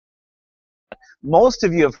most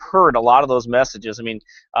of you have heard a lot of those messages. I mean,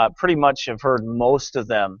 pretty much have heard most of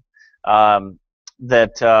them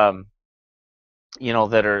that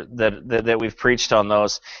we've preached on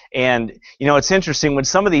those. And it's interesting when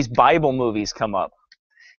some of these Bible movies come up.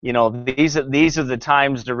 These are the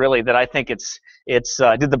times that I think it's.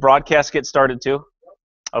 Did the broadcast get started too?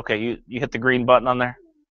 Okay, you hit the green button on there.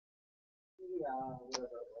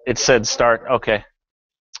 It said start. Okay,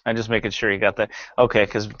 I'm just making sure you got that. Okay,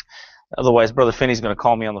 because otherwise, Brother Finney's going to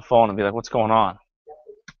call me on the phone and be like, "What's going on?"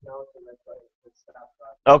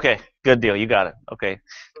 Okay, good deal. You got it. Okay.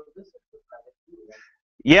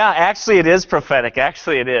 Yeah, actually, it is prophetic.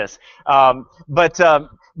 Actually, it is. But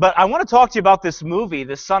I want to talk to you about this movie,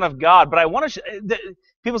 The Son of God. But I want to.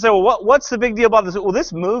 People say, "Well, what's the big deal about this?" Well,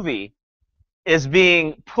 this movie is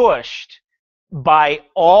being pushed by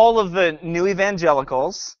all of the new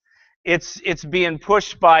evangelicals. It's being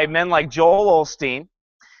pushed by men like Joel Osteen.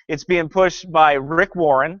 It's being pushed by Rick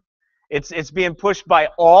Warren. It's being pushed by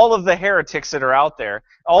all of the heretics that are out there,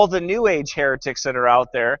 all the New Age heretics that are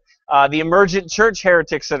out there, the emergent church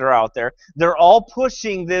heretics that are out there. They're all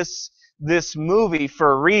pushing this movie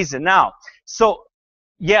for a reason. Now, so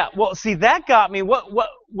yeah, well, see, that got me.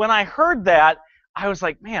 When I heard that, I was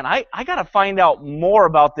like, man, I got to find out more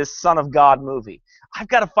about this Son of God movie. I've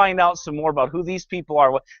got to find out some more about who these people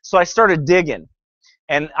are. So I started digging.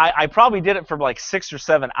 And I probably did it for like 6 or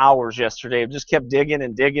 7 hours yesterday. I just kept digging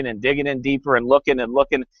and digging and digging in deeper and looking and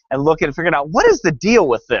figuring out what is the deal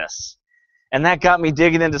with this. And that got me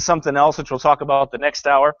digging into something else, which we'll talk about the next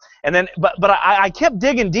hour. And then, but I kept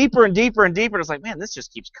digging deeper and deeper and deeper. And it's like, man, this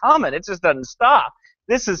just keeps coming. It just doesn't stop.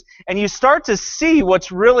 And you start to see what's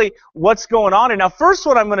going on. And now, first,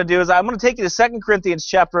 what I'm going to do is I'm going to take you to 2 Corinthians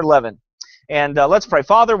chapter 11. And let's pray.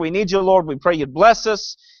 Father, we need you, Lord. We pray you'd bless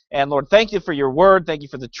us. And Lord, thank you for your word. Thank you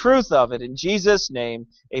for the truth of it. In Jesus' name,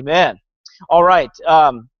 amen. All right.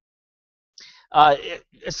 2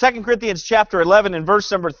 Corinthians chapter 11 and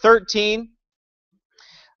verse number 13.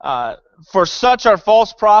 For such are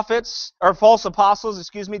false prophets, or false apostles,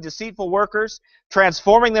 deceitful workers,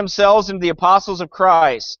 transforming themselves into the apostles of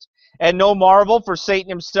Christ. And no marvel, for Satan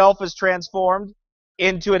himself is transformed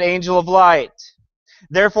into an angel of light.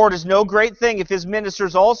 Therefore it is no great thing if his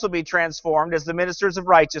ministers also be transformed as the ministers of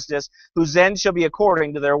righteousness, whose end shall be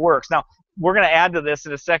according to their works. Now, we're going to add to this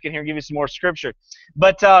in a second here and give you some more scripture.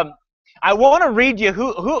 But I want to read you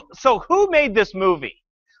who made this movie?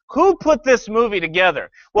 Who put this movie together?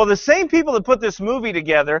 Well, the same people that put this movie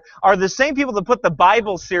together are the same people that put the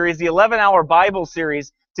Bible series, the 11-hour Bible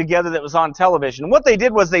series together that was on television. And what they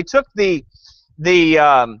did was they took the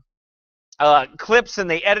clips and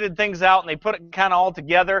they edited things out and they put it kind of all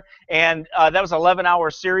together, and that was an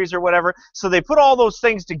 11-hour series or whatever. So they put all those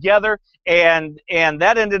things together, and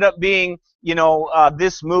that ended up being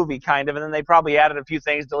this movie kind of, and then they probably added a few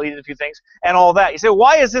things, deleted a few things, and all that. You say,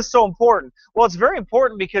 why is this so important? Well, it's very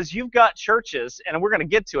important because you've got churches, and we're going to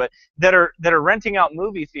get to it, that are renting out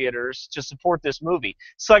movie theaters to support this movie.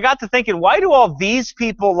 So I got to thinking, why do all these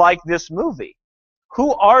people like this movie?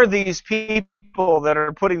 Who are these people that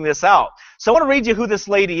are putting this out? So I want to read you who this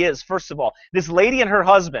lady is, first of all. This lady and her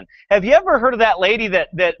husband. Have you ever heard of that lady that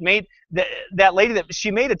made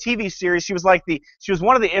she made a TV series?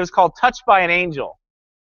 It was called Touched by an Angel.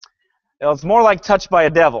 It's more like Touched by a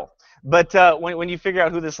Devil. But when you figure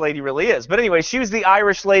out who this lady really is. But anyway, she was the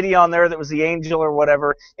Irish lady on there that was the angel or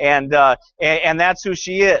whatever, and that's who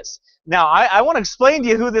she is. Now, I want to explain to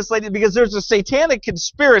you who this lady is, because there's a satanic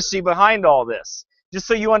conspiracy behind all this. Just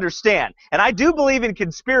so you understand. And I do believe in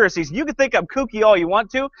conspiracies. You can think I'm kooky all you want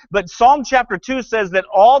to, but Psalm chapter 2 says that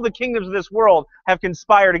all the kingdoms of this world have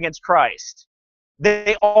conspired against Christ.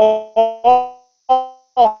 They all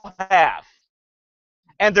have.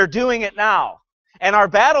 And they're doing it now. And our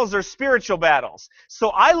battles are spiritual battles.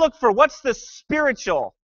 So I look for what is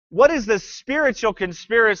the spiritual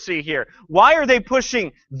conspiracy here? Why are they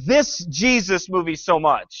pushing this Jesus movie so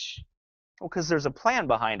much? Well, because there's a plan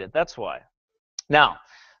behind it. That's why. Now,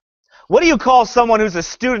 what do you call someone who's a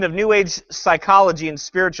student of New Age psychology and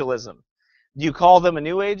spiritualism? Do you call them a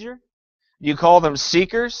New Ager? Do you call them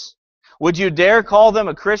seekers? Would you dare call them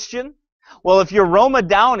a Christian? Well, if you're Roma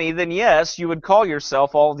Downey, then yes, you would call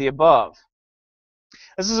yourself all of the above.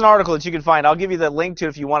 This is an article that you can find. I'll give you the link to it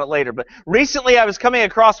if you want it later. But recently I was coming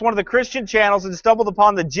across one of the Christian channels and stumbled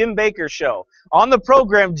upon the Jim Bakker Show. On the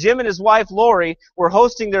program, Jim and his wife Lori were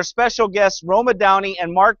hosting their special guests Roma Downey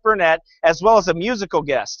and Mark Burnett, as well as a musical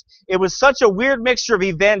guest. It was such a weird mixture of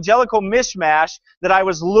evangelical mishmash that I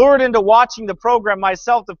was lured into watching the program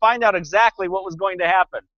myself to find out exactly what was going to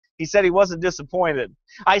happen. He said he wasn't disappointed.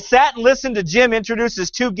 I sat and listened to Jim introduce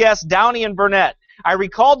his two guests, Downey and Burnett. I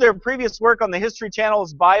recalled their previous work on the History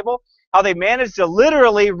Channel's Bible, how they managed to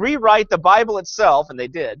literally rewrite the Bible itself, and they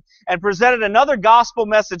did, and presented another gospel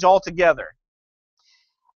message altogether.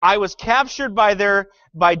 I was captured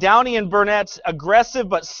by Downey and Burnett's aggressive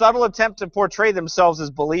but subtle attempt to portray themselves as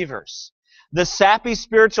believers. The sappy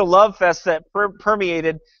spiritual love fest that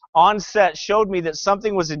permeated on set showed me that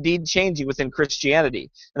something was indeed changing within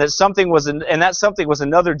Christianity, and that something was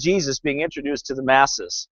another Jesus being introduced to the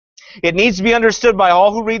masses. It needs to be understood by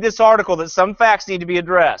all who read this article that some facts need to be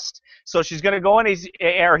addressed. So she's going to go in, he's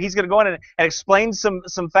going to go in and explain some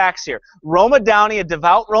facts here. Roma Downey, a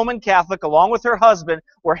devout Roman Catholic, along with her husband,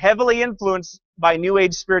 were heavily influenced by New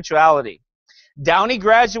Age spirituality. Downey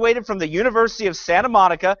graduated from the University of Santa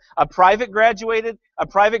Monica, a private graduate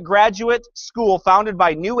school founded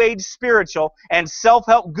by New Age spiritual and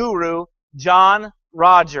self-help guru John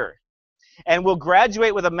Roger, and will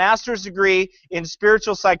graduate with a master's degree in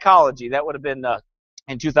spiritual psychology. That would have been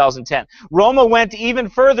in 2010. Roma went even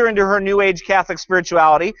further into her New Age Catholic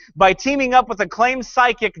spirituality by teaming up with acclaimed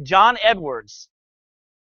psychic John Edwards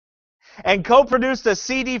and co-produced a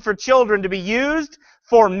CD for children to be used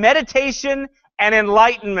for meditation and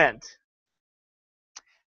enlightenment.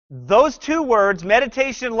 Those two words,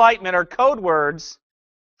 meditation and enlightenment, are code words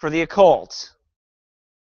for the occult.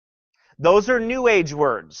 Those are New Age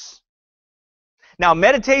words. Now,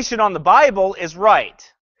 meditation on the Bible is right.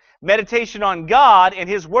 Meditation on God and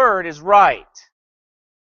His Word is right.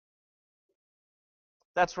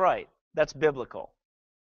 That's right. That's biblical.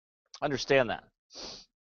 Understand that.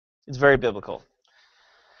 It's very biblical.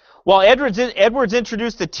 While Edwards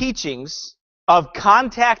introduced the teachings of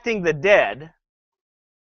contacting the dead,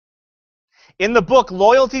 in the book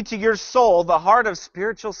Loyalty to Your Soul, The Heart of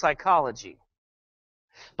Spiritual Psychology,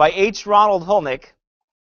 by H. Ronald Hulnick,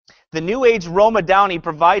 the New Age Roma Downey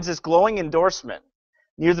provides this glowing endorsement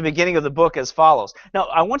near the beginning of the book as follows. Now,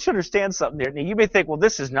 I want you to understand something there. Now, you may think, well,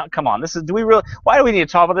 this is not, come on, why do we need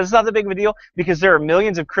to talk about this? It's not that big of a deal, because there are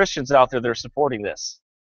millions of Christians out there that are supporting this.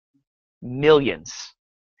 Millions.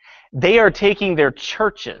 They are taking their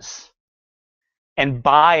churches and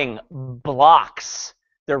buying blocks.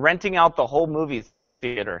 They're renting out the whole movie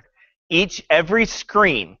theater, every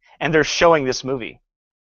screen, and they're showing this movie.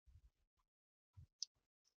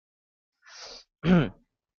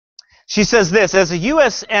 She says this, as a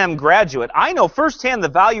USM graduate, I know firsthand the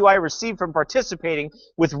value I received from participating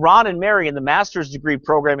with Ron and Mary in the master's degree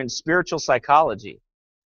program in spiritual psychology.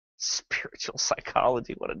 Spiritual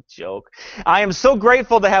psychology, what a joke. I am so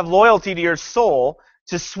grateful to have Loyalty to Your Soul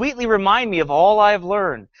to sweetly remind me of all I have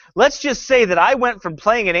learned. Let's just say that I went from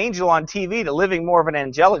playing an angel on TV to living more of an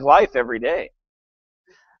angelic life every day.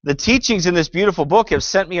 The teachings in this beautiful book have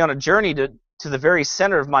sent me on a journey to the very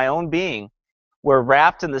center of my own being, where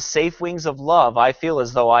wrapped in the safe wings of love, I feel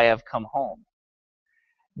as though I have come home.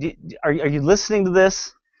 Are you listening to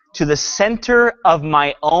this? To the center of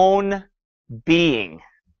my own being.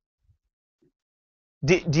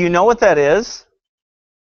 Do you know what that is?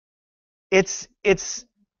 It's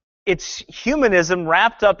humanism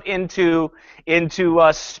wrapped up into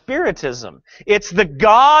spiritism. It's the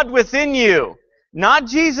God within you, not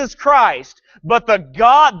Jesus Christ, but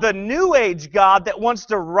the New Age God that wants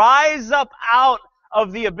to rise up out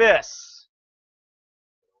of the abyss.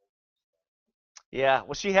 Yeah,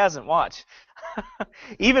 well, she hasn't. Watch.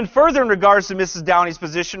 Even further in regards to Mrs. Downey's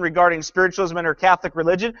position regarding spiritualism and her Catholic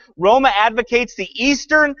religion, Roma advocates the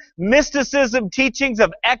Eastern mysticism teachings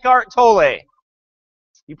of Eckhart Tolle.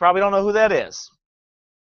 You probably don't know who that is.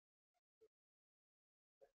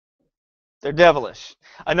 They're devilish.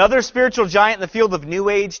 Another spiritual giant in the field of New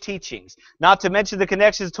Age teachings, not to mention the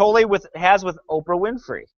connections Tolle has with Oprah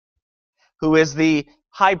Winfrey, who is the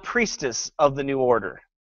high priestess of the New Order.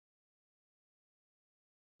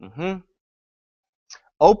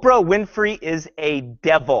 Oprah Winfrey is a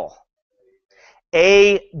devil.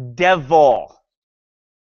 A devil.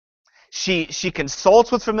 She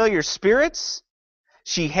consults with familiar spirits.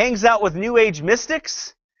 She hangs out with New Age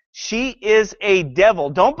mystics. She is a devil.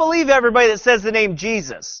 Don't believe everybody that says the name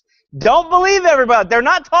Jesus. Don't believe everybody. They're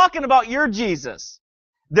not talking about your Jesus.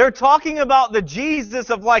 They're talking about the Jesus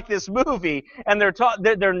of like this movie, and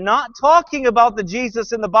they're not talking about the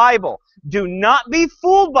Jesus in the Bible. Do not be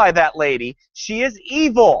fooled by that lady. She is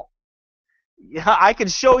evil. I could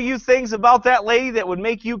show you things about that lady that would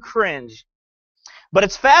make you cringe. But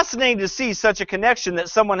it's fascinating to see such a connection that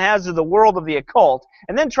someone has to the world of the occult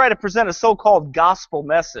and then try to present a so-called gospel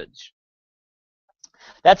message.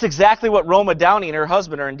 That's exactly what Roma Downey and her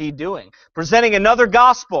husband are indeed doing, presenting another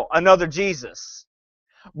gospel, another Jesus.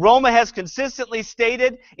 Roma has consistently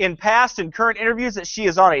stated in past and current interviews that she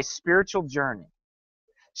is on a spiritual journey.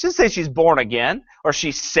 She doesn't say she's born again, or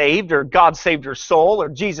she's saved, or God saved her soul, or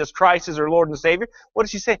Jesus Christ is her Lord and Savior. What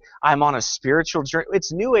does she say? I'm on a spiritual journey.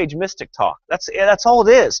 It's New Age mystic talk. That's all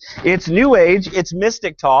it is. It's New Age. It's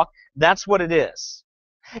mystic talk. That's what it is.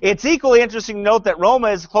 It's equally interesting to note that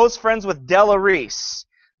Roma is close friends with Della Reese,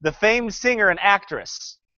 the famed singer and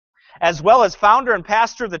actress, as well as founder and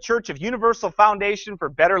pastor of the Church of Universal Foundation for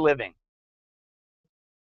Better Living.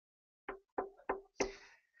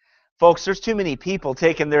 Folks, there's too many people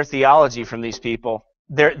taking their theology from these people.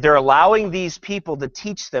 They're allowing these people to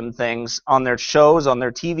teach them things on their shows, on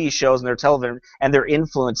their TV shows, and their television, and they're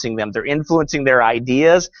influencing them. They're influencing their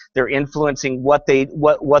ideas. They're influencing what they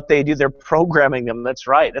do. They're programming them. That's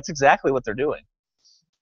right. That's exactly what they're doing.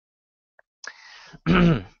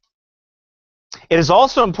 It is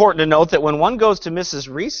also important to note that when one goes to Miss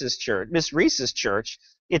Reese's church,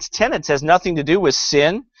 its tenets has nothing to do with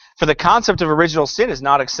sin, for the concept of original sin is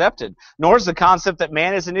not accepted, nor is the concept that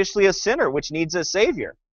man is initially a sinner, which needs a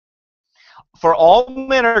Savior. For all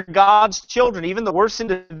men are God's children, even the worst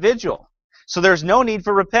individual. So there's no need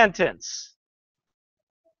for repentance.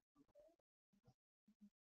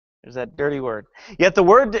 There's that dirty word. Yet the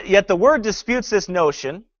word disputes this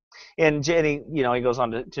notion. And he goes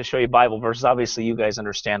on to show you Bible verses. Obviously, you guys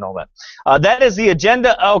understand all that. That is the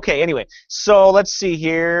agenda. Okay, anyway. So let's see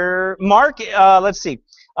here. Mark,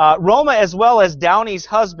 Roma, as well as Downey's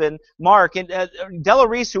husband, Mark, and Della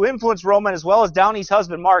Reese, who influenced Roma, as well as Downey's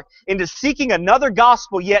husband, Mark, into seeking another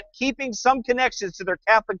gospel, yet keeping some connections to their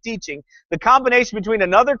Catholic teaching. The combination between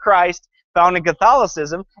another Christ found in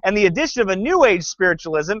Catholicism and the addition of a New Age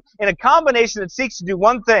spiritualism in a combination that seeks to do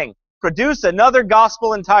one thing: produce another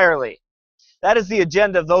gospel entirely. That is the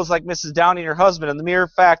agenda of those like Mrs. Downey and her husband, and the mere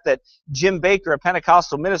fact that Jim Baker, a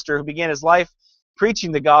Pentecostal minister who began his life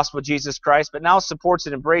preaching the gospel of Jesus Christ, but now supports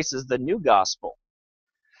and embraces the new gospel,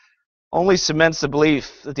 only cements the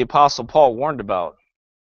belief that the Apostle Paul warned about.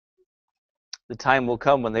 The time will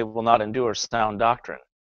come when they will not endure sound doctrine.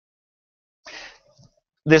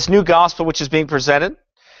 This new gospel which is being presented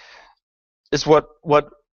is what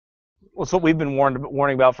we've been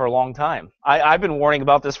warning about for a long time. I've been warning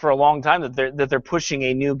about this for a long time, that they're pushing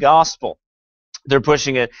a new gospel. They're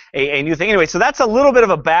pushing a new thing. Anyway, so that's a little bit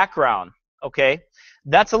of a background, okay?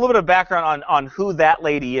 That's a little bit of background on who that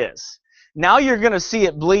lady is. Now you're going to see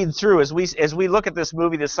it bleed through as we look at this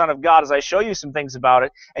movie, The Son of God, as I show you some things about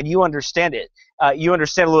it, and you understand it. You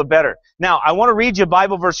understand a little bit better. Now, I want to read you a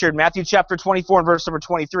Bible verse here in Matthew chapter 24 and verse number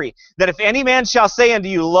 23. That if any man shall say unto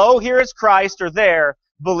you, Lo, here is Christ, or there,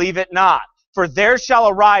 believe it not. For there shall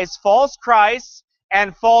arise false Christs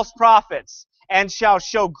and false prophets, and shall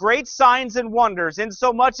show great signs and wonders,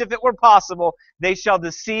 insomuch, if it were possible, they shall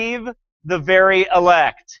deceive the very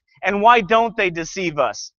elect. And why don't they deceive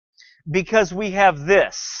us? Because we have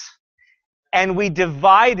this, and we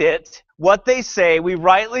divide it, what they say, we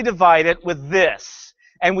rightly divide it with this.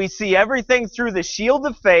 And we see everything through the shield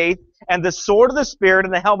of faith and the sword of the Spirit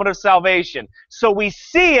and the helmet of salvation. So we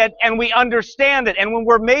see it and we understand it. And when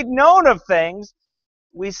we're made known of things,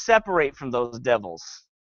 we separate from those devils.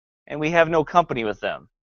 And we have no company with them.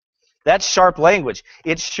 That's sharp language.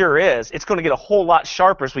 It sure is. It's going to get a whole lot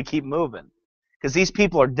sharper as we keep moving. Because these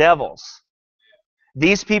people are devils.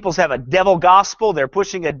 These peoples have a devil gospel. They're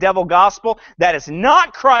pushing a devil gospel. That is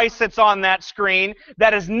not Christ that's on that screen.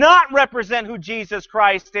 That does not represent who Jesus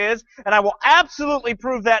Christ is. And I will absolutely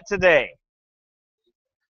prove that today.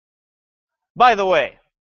 By the way,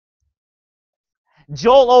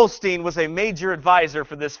 Joel Osteen was a major advisor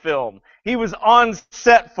for this film. He was on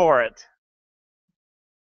set for it.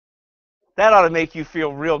 That ought to make you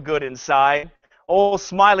feel real good inside. Old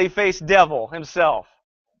smiley-faced devil himself.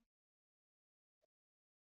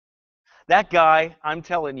 That guy, I'm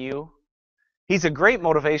telling you, he's a great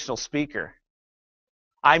motivational speaker.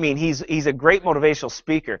 I mean, he's a great motivational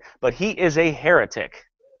speaker, but he is a heretic.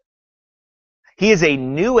 He is a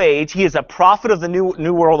new age. He is a prophet of the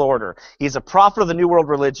new world order. He's a prophet of the new world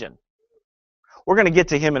religion. We're going to get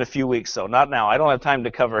to him in a few weeks, though. Not now. I don't have time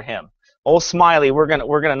to cover him. Old Smiley, we're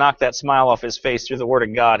gonna knock that smile off his face through the Word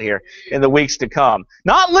of God here in the weeks to come.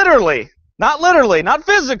 Not literally, not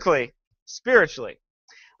physically, spiritually.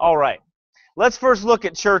 All right. Let's first look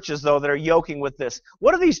at churches, though, that are yoking with this.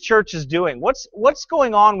 What are these churches doing? What's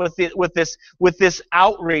going on with this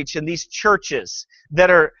outreach and these churches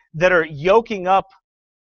that are yoking up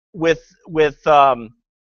with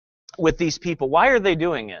these people? Why are they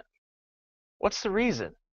doing it? What's the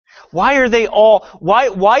reason? Why are they all?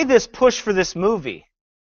 Why this push for this movie?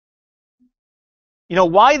 You know,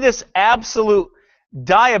 why this absolute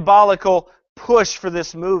diabolical push for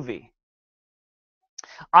this movie?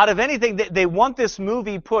 Out of anything, they want this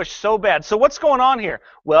movie pushed so bad. So what's going on here?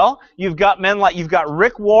 Well, you've got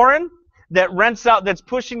Rick Warren that's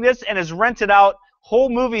pushing this and has rented out whole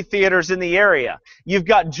movie theaters in the area. You've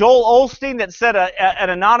got Joel Osteen that said an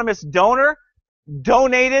anonymous donor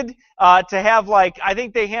donated to have, like, I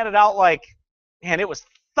think they handed out, like, and it was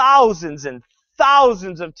thousands and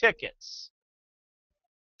thousands of tickets.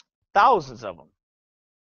 Thousands of them.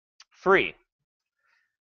 Free.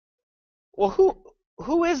 Well,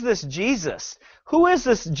 who is this Jesus? Who is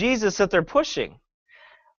this Jesus that they're pushing?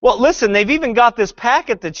 Well, listen, they've even got this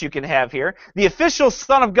packet that you can have here, the official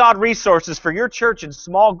Son of God resources for your church in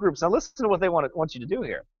small groups. Now listen to what they want you to do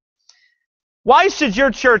here. Why should your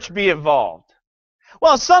church be involved?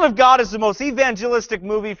 Well, Son of God is the most evangelistic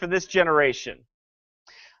movie for this generation.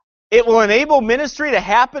 It will enable ministry to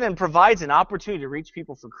happen and provides an opportunity to reach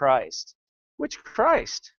people for Christ. Which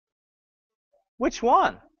Christ? Which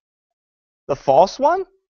one? The false one?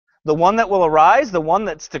 The one that will arise? The one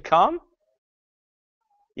that's to come?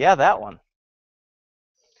 Yeah, that one.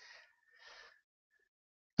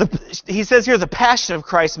 He says here, the passion of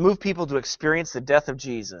Christ moved people to experience the death of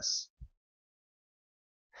Jesus.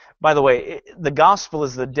 By the way, the gospel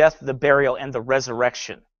is the death, the burial, and the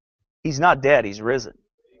resurrection. He's not dead, he's risen.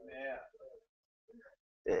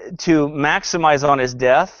 Amen. To maximize on his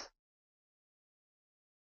death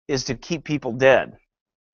is to keep people dead.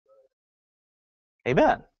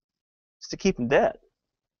 Amen. It's to keep them dead.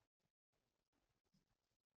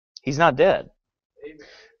 He's not dead. Amen.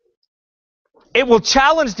 It will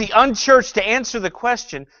challenge the unchurched to answer the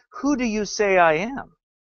question, who do you say I am?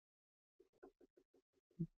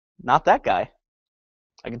 Not that guy.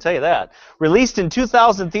 I can tell you that. Released in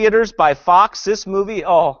 2,000 theaters by Fox, this movie,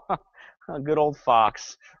 good old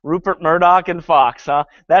Fox. Rupert Murdoch and Fox, huh?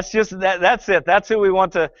 That's just that's it. That's who we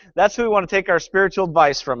want to take our spiritual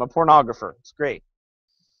advice from, a pornographer. It's great.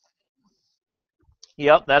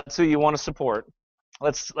 Yep, that's who you want to support.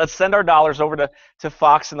 Let's send our dollars over to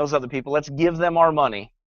Fox and those other people. Let's give them our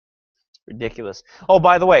money. Ridiculous. Oh,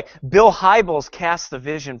 by the way, Bill Hybels cast the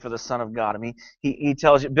vision for the Son of God. I mean, he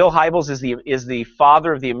tells you, Bill Hybels is the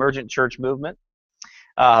father of the emergent church movement.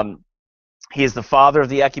 He is the father of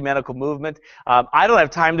the ecumenical movement. I don't have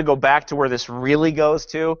time to go back to where this really goes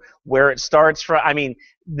to, where it starts from. I mean,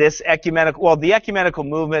 the ecumenical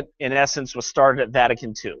movement, in essence, was started at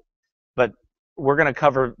Vatican II. But we're going to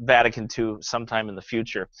cover Vatican II sometime in the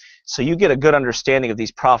future. So you get a good understanding of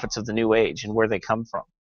these prophets of the New Age and where they come from.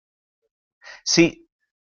 See,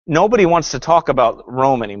 nobody wants to talk about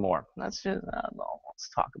Rome anymore. Let's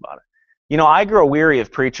talk about it. You know, I grow weary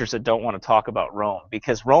of preachers that don't want to talk about Rome,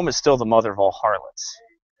 because Rome is still the mother of all harlots.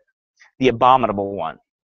 The abominable one.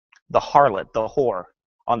 The harlot, the whore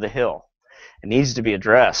on the hill. It needs to be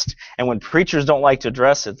addressed. And when preachers don't like to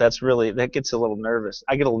address it, that gets a little nervous.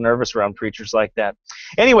 I get a little nervous around preachers like that.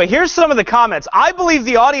 Anyway, here's some of the comments. I believe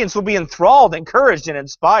the audience will be enthralled, encouraged, and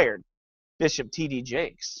inspired. Bishop T.D.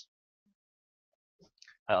 Jakes.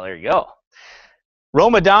 Well, there you go.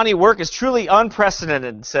 Roma Downey work is truly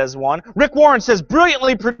unprecedented, says one. Rick Warren says,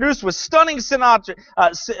 brilliantly produced with stunning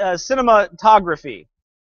cinematography.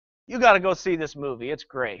 You got to go see this movie. It's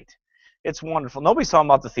great. It's wonderful. Nobody's talking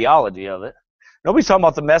about the theology of it. Nobody's talking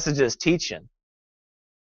about the message it's teaching.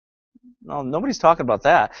 No, nobody's talking about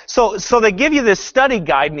that. So they give you this study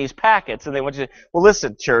guide in these packets, and they want you to, well,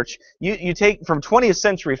 listen, church, you take from 20th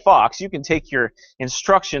Century Fox, you can take your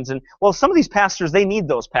instructions, and, well, some of these pastors, they need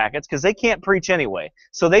those packets because they can't preach anyway.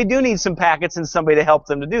 So they do need some packets and somebody to help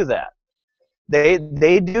them to do that.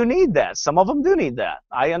 They do need that. Some of them do need that.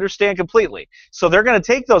 I understand completely. So they're going to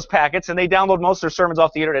take those packets, and they download most of their sermons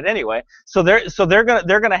off the internet anyway. So they're going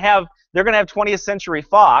to have 20th Century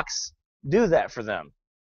Fox do that for them.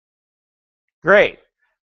 Great.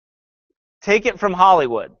 Take it from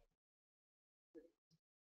Hollywood.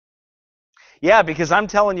 Yeah, because I'm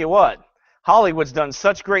telling you what, Hollywood's done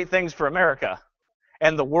such great things for America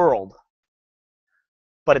and the world.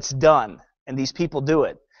 But it's done, and these people do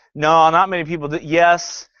it. No, not many people do.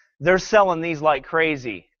 Yes, they're selling these like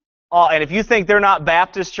crazy. Oh, and if you think they're not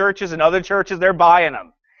Baptist churches and other churches, they're buying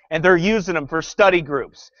them. And they're using them for study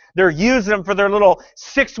groups. They're using them for their little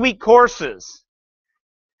 6-week courses.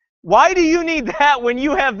 Why do you need that when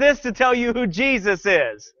you have this to tell you who Jesus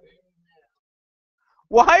is?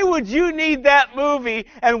 Why would you need that movie,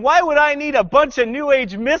 and why would I need a bunch of New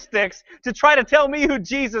Age mystics to try to tell me who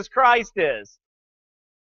Jesus Christ is?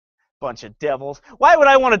 Bunch of devils. Why would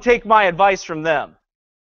I want to take my advice from them?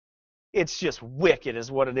 It's just wicked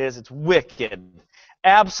is what it is. It's wicked.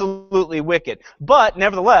 Absolutely wicked. But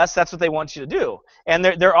nevertheless, that's what they want you to do. And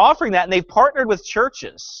they're offering that, and they've partnered with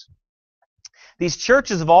churches. These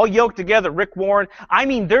churches have all yoked together. Rick Warren. I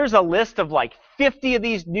mean, there's a list of like 50 of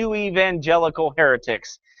these new evangelical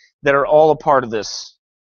heretics that are all a part of this.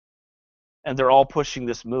 And they're all pushing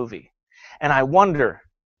this movie. And I wonder,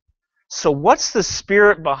 so what's the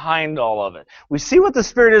spirit behind all of it? We see what the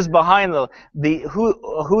spirit is behind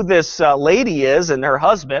who this lady is and her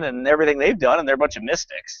husband and everything they've done, and they're a bunch of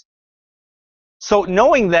mystics. So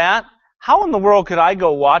knowing that, how in the world could I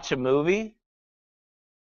go watch a movie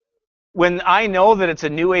when I know that it's a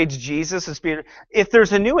New Age Jesus? If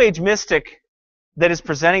there's a New Age mystic that is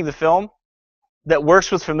presenting the film that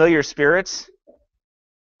works with familiar spirits,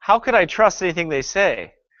 how could I trust anything they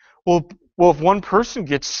say? Well, if one person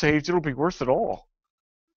gets saved, it'll be worth it all.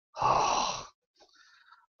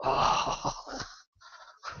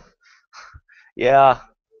 Yeah,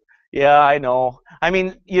 I know. I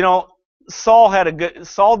mean, Saul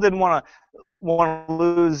didn't want to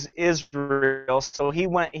lose Israel, so he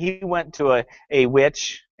went to a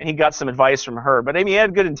witch and he got some advice from her. But I mean, he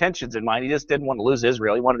had good intentions in mind. He just didn't want to lose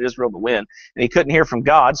Israel. He wanted Israel to win, and he couldn't hear from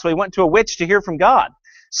God, so he went to a witch to hear from God.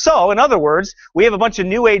 So, in other words, we have a bunch of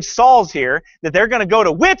New Age Sauls here that they're going to go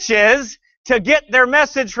to witches to get their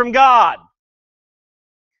message from God.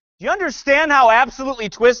 Do you understand how absolutely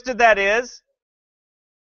twisted that is?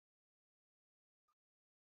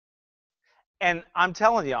 And I'm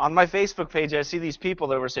telling you, on my Facebook page, I see these people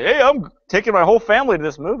that were saying, hey, I'm taking my whole family to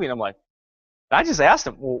this movie. And I'm like, I just asked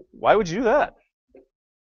them, well, why would you do that?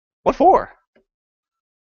 What for?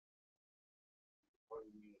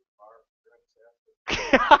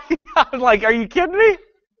 I'm like, are you kidding me?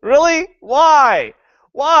 Really? Why?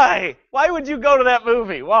 Why would you go to that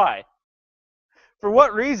movie? Why? For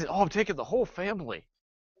what reason? Oh, I'm taking the whole family.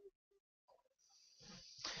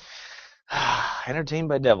 Entertained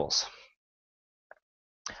by devils.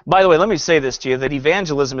 By the way, let me say this to you, that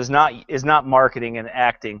evangelism is not marketing and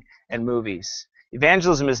acting and movies.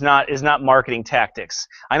 Evangelism is not marketing tactics.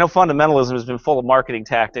 I know fundamentalism has been full of marketing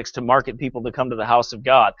tactics to market people to come to the house of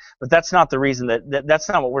God, but that's not the reason that's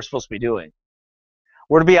not what we're supposed to be doing.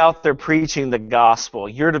 We're to be out there preaching the gospel.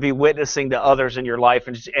 You're to be witnessing to others in your life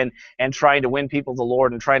and trying to win people to the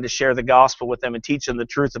Lord and trying to share the gospel with them and teach them the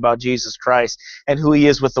truth about Jesus Christ and who He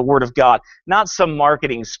is with the Word of God. Not some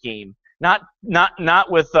marketing scheme. Not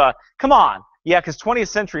with come on. Yeah, because 20th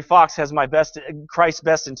Century Fox has Christ's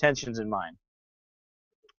best intentions in mind.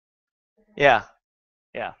 Yeah.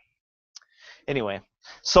 Anyway,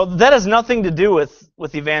 so that has nothing to do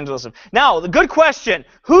with evangelism. Now, the good question,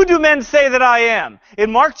 who do men say that I am?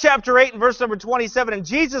 In Mark chapter 8 and verse number 27, and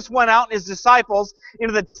Jesus went out and His disciples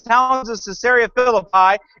into the towns of Caesarea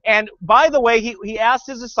Philippi, and by the way, he asked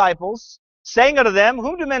His disciples, saying unto them,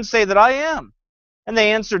 whom do men say that I am? And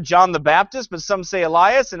they answered, John the Baptist, but some say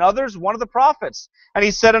Elias, and others one of the prophets. And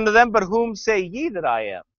He said unto them, but whom say ye that I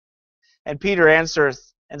am? And Peter answereth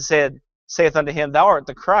and saith unto him, Thou art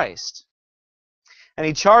the Christ. And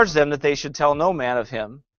He charged them that they should tell no man of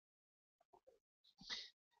Him.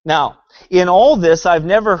 Now, in all this, I've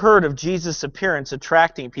never heard of Jesus' appearance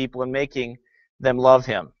attracting people and making them love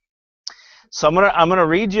Him. So I'm gonna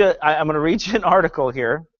read you an article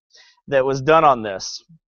here that was done on this.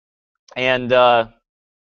 And not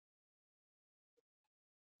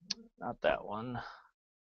that one.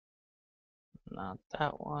 Not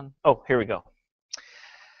that one. Oh, here we go.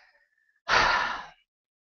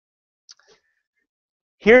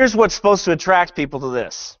 Here's what's supposed to attract people to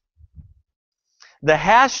this. The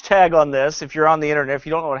hashtag on this, if you're on the internet, if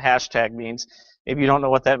you don't know what hashtag means, maybe you don't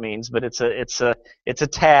know what that means, but it's a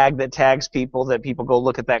tag that tags people, that people go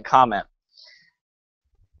look at that comment.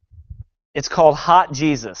 It's called Hot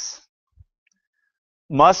Jesus.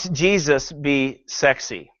 Must Jesus be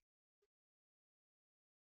sexy?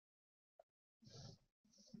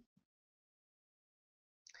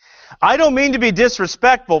 I don't mean to be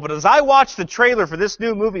disrespectful, but as I watched the trailer for this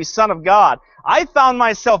new movie, Son of God, I found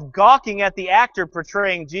myself gawking at the actor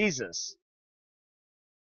portraying Jesus.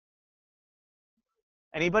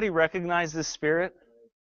 Anybody recognize this spirit?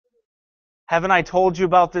 Haven't I told you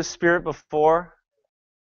about this spirit before?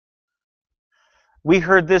 We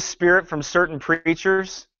heard this spirit from certain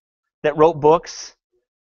preachers that wrote books.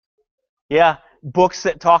 Yeah, books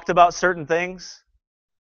that talked about certain things.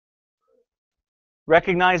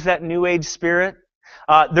 Recognize that New Age spirit?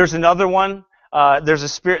 There's another one. There's a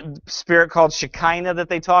spirit called Shekinah that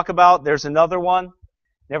they talk about. There's another one.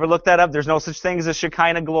 Never looked that up. There's no such thing as a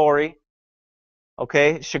Shekinah glory.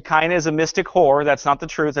 Okay, Shekinah is a mystic whore. That's not the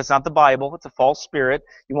truth. That's not the Bible. It's a false spirit.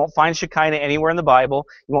 You won't find Shekinah anywhere in the Bible.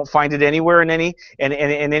 You won't find it anywhere in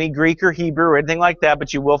any Greek or Hebrew or anything like that.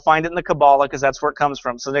 But you will find it in the Kabbalah because that's where it comes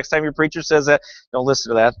from. So next time your preacher says that, don't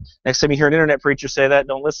listen to that. Next time you hear an internet preacher say that,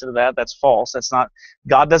 don't listen to that. That's false. That's not.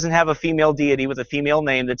 God doesn't have a female deity with a female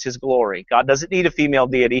name that's His glory. God doesn't need a female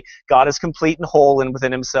deity. God is complete and whole and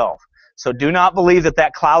within Himself. So do not believe that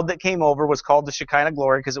that cloud that came over was called the Shekinah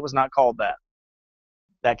glory because it was not called that.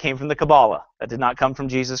 That came from the Kabbalah. That did not come from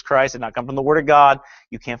Jesus Christ. It did not come from the Word of God.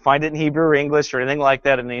 You can't find it in Hebrew or English or anything like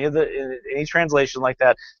that in any translation like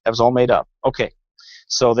that. That was all made up. Okay,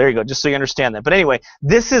 so there you go, just so you understand that. But anyway,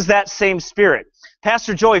 this is that same spirit.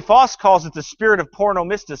 Pastor Joey Foss calls it the spirit of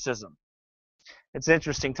pornomysticism. It's an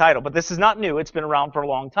interesting title, but this is not new. It's been around for a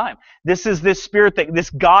long time. This is this spirit, this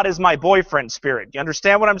God is my boyfriend spirit. You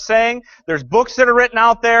understand what I'm saying? There's books that are written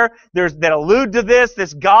out there that allude to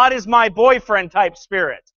this God is my boyfriend type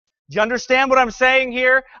spirit. Do you understand what I'm saying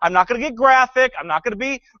here? I'm not going to get graphic. I'm not going to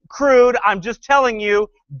be crude. I'm just telling you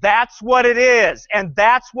that's what it is, and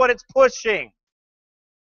that's what it's pushing.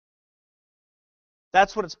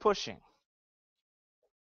 That's what it's pushing.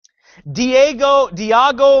 Diego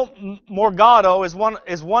Morgado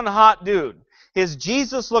is one hot dude. His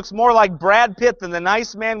Jesus looks more like Brad Pitt than the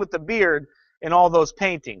nice man with the beard in all those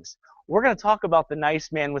paintings. We're going to talk about the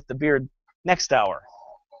nice man with the beard next hour.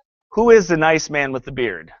 Who is the nice man with the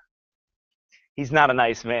beard? He's not a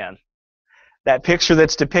nice man. That picture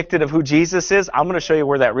that's depicted of who Jesus is, I'm going to show you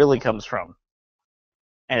where that really comes from.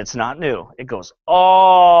 And it's not new. It goes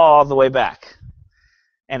all the way back.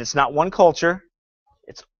 And it's not one culture.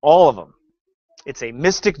 It's all of them. It's a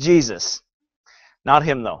mystic Jesus. Not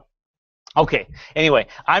him, though. Okay. Anyway,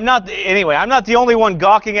 I'm not the only one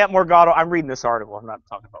gawking at Morgado. I'm reading this article. I'm not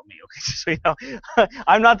talking about me. Okay, so you know,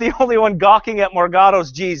 I'm not the only one gawking at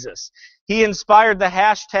Morgado's Jesus. He inspired the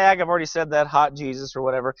hashtag. I've already said that, hot Jesus or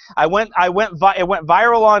whatever. It went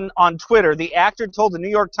viral on Twitter. The actor told the New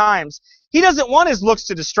York Times he doesn't want his looks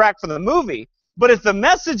to distract from the movie. But if the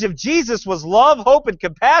message of Jesus was love, hope, and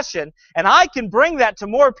compassion, and I can bring that to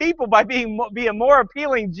more people by being a more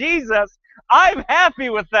appealing Jesus, I'm happy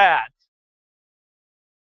with that.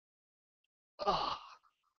 Ugh.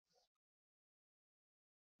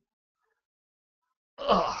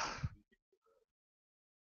 Ugh.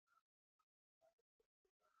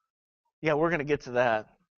 Yeah, we're going to get to that.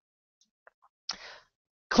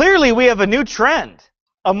 Clearly, we have a new trend,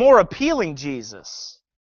 a more appealing Jesus,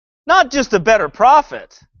 not just a better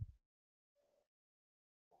prophet.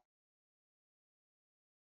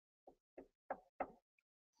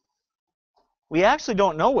 We actually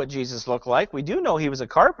don't know what Jesus looked like. We do know he was a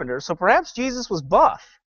carpenter, so perhaps Jesus was buff.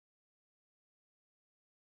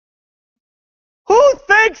 Who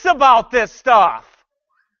thinks about this stuff?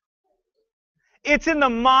 It's in the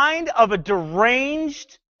mind of a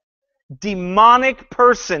deranged, demonic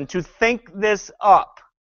person to think this up.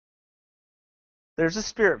 There's a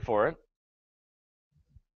spirit for it.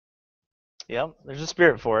 Yep, there's a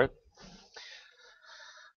spirit for it.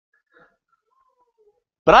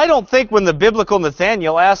 But I don't think when the biblical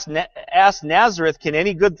Nathanael asked Nazareth, can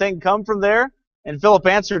any good thing come from there? And Philip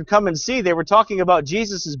answered, come and see. They were talking about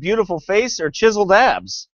Jesus' beautiful face or chiseled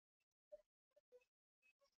abs.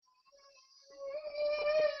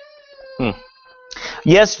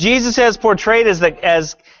 Yes, Jesus has portrayed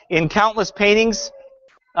as in countless paintings.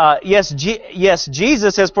 Yes,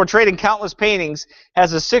 Jesus has portrayed in countless paintings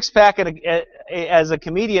as a six-pack as a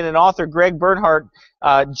comedian and author Greg Bernhardt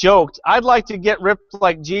joked, I'd like to get ripped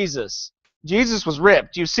like Jesus. Jesus was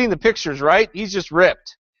ripped. You've seen the pictures, right? He's just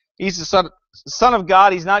ripped. He's the son of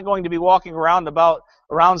God. He's not going to be walking around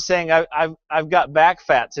saying, I've got back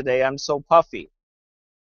fat today. I'm so puffy.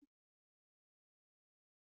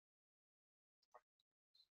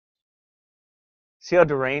 See how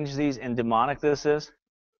deranged and demonic this is?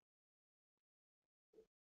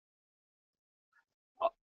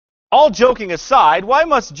 All joking aside, why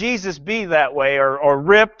must Jesus be that way or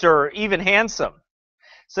ripped or even handsome?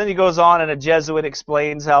 So then he goes on and a Jesuit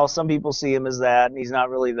explains how some people see him as that and he's not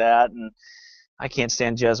really that. And I can't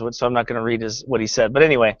stand Jesuits, so I'm not going to read what he said. But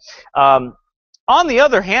anyway, on the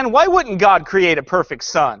other hand, why wouldn't God create a perfect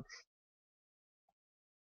son?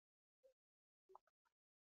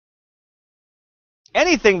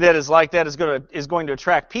 Anything that is like that is going to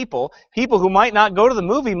attract people. People who might not go to the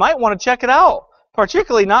movie might want to check it out.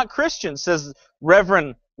 Particularly not Christians, says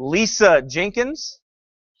Reverend Lisa Jenkins,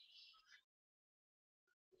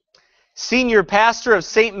 senior pastor of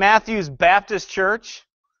St. Matthew's Baptist Church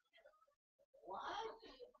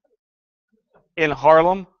in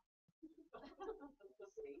Harlem.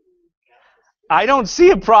 I don't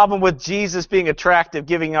see a problem with Jesus being attractive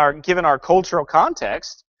given our cultural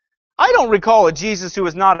context. I don't recall a Jesus who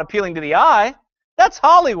is not appealing to the eye. That's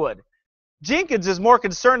Hollywood. Jenkins is more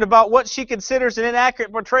concerned about what she considers an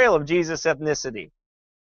inaccurate portrayal of Jesus' ethnicity.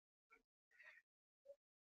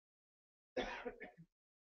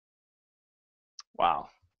 Wow.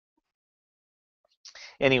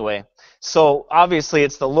 Anyway, so obviously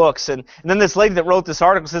it's the looks. And then this lady that wrote this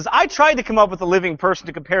article says, I tried to come up with a living person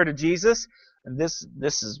to compare to Jesus, and this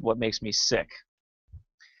is what makes me sick.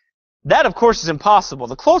 That, of course, is impossible.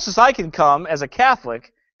 The closest I can come as a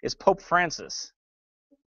Catholic is Pope Francis.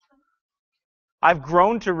 I've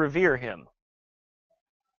grown to revere him.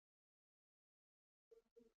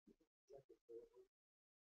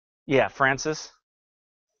 Yeah, Francis.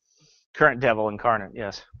 Current devil incarnate,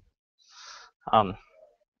 yes. The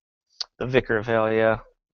Vicar of Hell, yeah.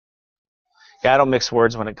 Yeah, I don't mix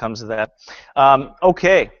words when it comes to that.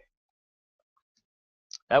 Okay.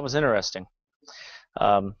 That was interesting.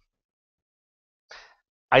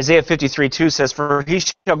 Isaiah 53:2 says, For he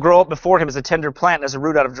shall grow up before him as a tender plant, as a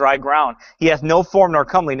root out of dry ground. He hath no form nor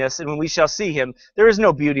comeliness, and when we shall see him, there is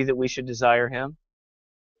no beauty that we should desire him.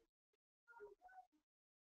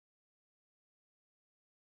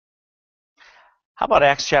 How about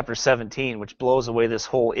Acts chapter 17, which blows away this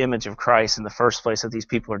whole image of Christ in the first place that these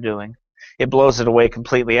people are doing? It blows it away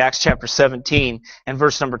completely. Acts chapter 17 and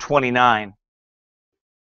verse number 29.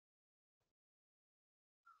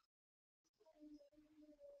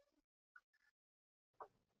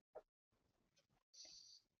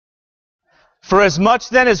 For as much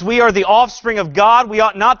then as we are the offspring of God, we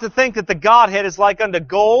ought not to think that the Godhead is like unto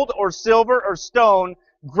gold or silver or stone,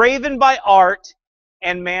 graven by art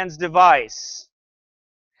and man's device.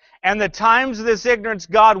 And the times of this ignorance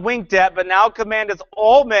God winked at, but now commandeth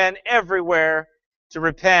all men everywhere to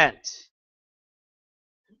repent.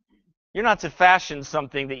 You're not to fashion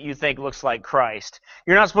something that you think looks like Christ.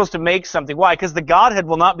 You're not supposed to make something. Why? Because the Godhead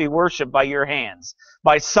will not be worshipped by your hands,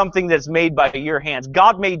 by something that's made by your hands.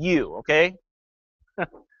 God made you, okay?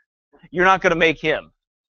 You're not going to make him.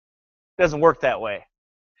 It doesn't work that way.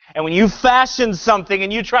 And when you fashion something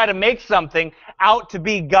and you try to make something out to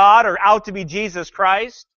be God or out to be Jesus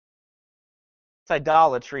Christ, it's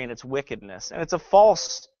idolatry and it's wickedness. And it's a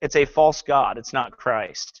false God. It's not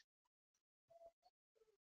Christ.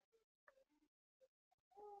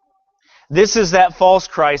 This is that false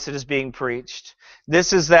Christ that is being preached.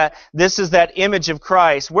 This is that image of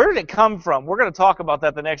Christ. Where did it come from? We're going to talk about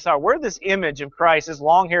that the next hour. Where did this image of Christ, this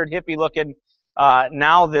long-haired, hippie-looking,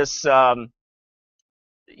 now this,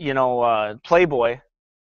 playboy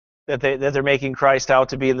that they're making Christ out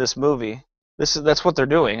to be in this movie? That's what they're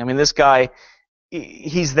doing. I mean, this guy,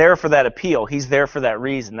 he's there for that appeal. He's there for that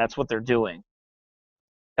reason. That's what they're doing.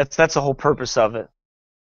 That's the whole purpose of it.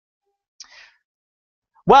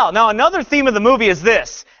 Well, now another theme of the movie is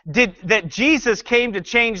this: that Jesus came to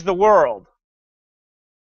change the world.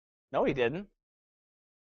 No, he didn't.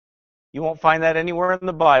 You won't find that anywhere in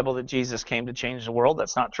the Bible that Jesus came to change the world.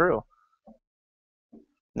 That's not true.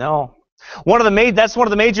 No. That's one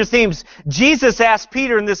of the major themes. Jesus asked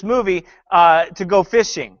Peter in this movie to go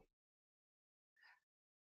fishing.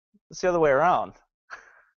 It's the other way around.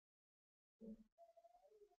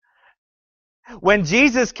 When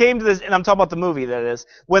Jesus came to this, and I'm talking about the movie, that is,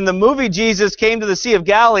 when the movie Jesus came to the Sea of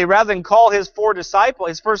Galilee, rather than call his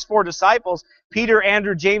first four disciples, Peter,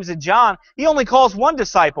 Andrew, James, and John, he only calls one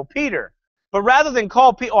disciple, Peter. But rather than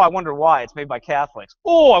call Peter, I wonder why. It's made by Catholics.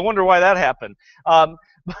 I wonder why that happened.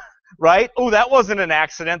 Right? That wasn't an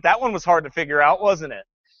accident. That one was hard to figure out, wasn't it?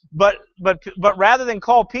 But rather than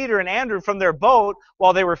call Peter and Andrew from their boat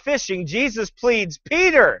while they were fishing, Jesus pleads,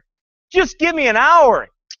 Peter, just give me an hour,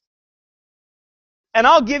 and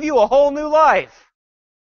I'll give you a whole new life.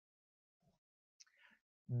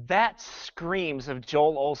 That screams of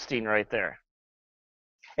Joel Osteen right there.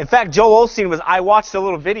 In fact, Joel Osteen I watched a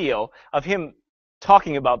little video of him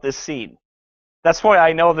talking about this scene. That's why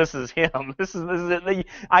I know this is him.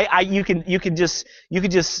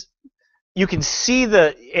 You can see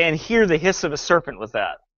and hear the hiss of a serpent with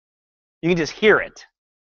that. You can just hear it.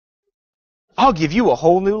 I'll give you a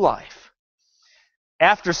whole new life.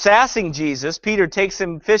 After sassing Jesus, Peter takes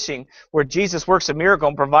him fishing, where Jesus works a miracle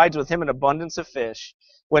and provides with him an abundance of fish.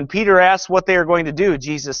 When Peter asks what they are going to do,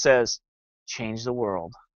 Jesus says, change the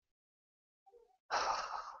world.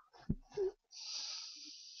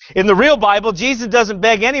 In the real Bible, Jesus doesn't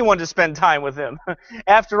beg anyone to spend time with him.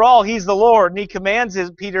 After all, he's the Lord, and he commands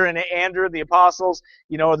Peter and Andrew, the apostles,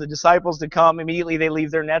 the disciples, to come. Immediately they leave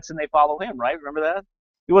their nets and they follow him, right? Remember that?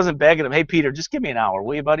 He wasn't begging them, hey, Peter, just give me an hour,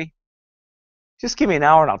 will you, buddy? Just give me an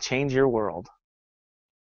hour and I'll change your world.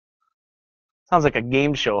 Sounds like a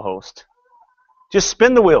game show host. Just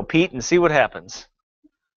spin the wheel, Pete, and see what happens.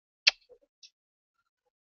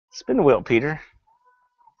 Spin the wheel, Peter.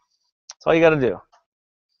 That's all you got to do.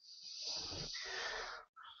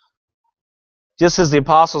 Just as the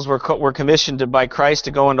apostles were commissioned by Christ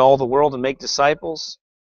to go into all the world and make disciples,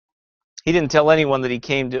 he didn't tell anyone that he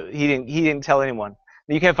came to. He didn't tell anyone.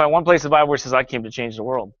 You can't find one place in the Bible where it says, "I came to change the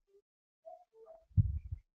world."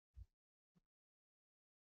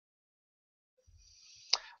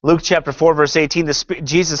 Luke chapter 4, verse 18,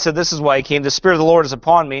 Jesus said, "This is why he came. The Spirit of the Lord is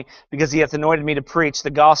upon me, because he hath anointed me to preach the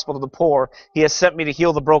gospel to the poor. He has sent me to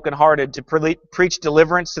heal the brokenhearted, to preach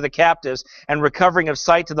deliverance to the captives, and recovering of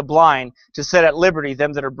sight to the blind, to set at liberty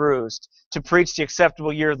them that are bruised, to preach the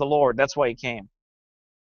acceptable year of the Lord." That's why he came.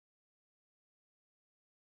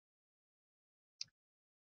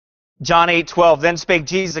 John 8:12, then spake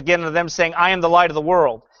Jesus again unto them, saying, I am the light of the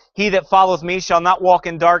world. He that followeth me shall not walk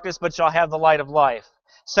in darkness, but shall have the light of life.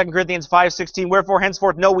 2 Corinthians 5:16, wherefore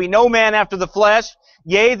henceforth know we no man after the flesh.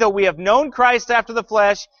 Yea, though we have known Christ after the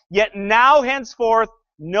flesh, yet now henceforth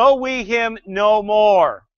know we him no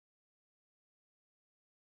more.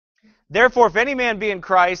 Therefore, if any man be in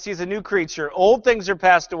Christ, he is a new creature. Old things are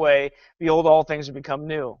passed away. Behold, all things are become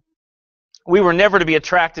new. We were never to be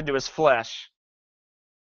attracted to his flesh.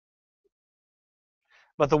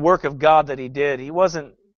 But the work of God that he did, he was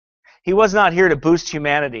not here to boost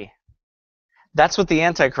humanity. That's what the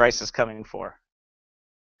Antichrist is coming for.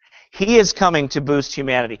 He is coming to boost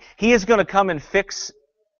humanity. He is going to come and fix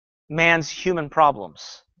man's human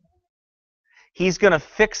problems. He's going to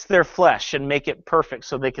fix their flesh and make it perfect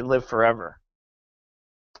so they can live forever.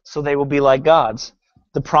 So they will be like gods.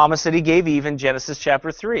 The promise that he gave Eve in Genesis chapter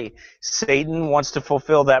 3. Satan wants to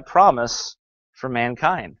fulfill that promise for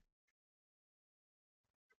mankind.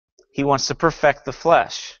 He wants to perfect the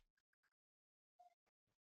flesh.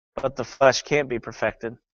 But the flesh can't be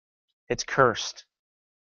perfected. It's cursed.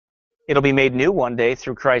 It'll be made new one day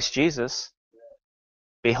through Christ Jesus.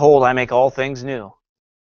 Behold, I make all things new.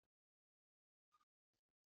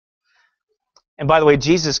 And by the way,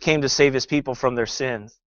 Jesus came to save his people from their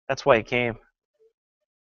sins. That's why he came.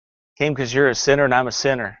 He came because you're a sinner and I'm a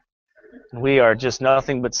sinner. And we are just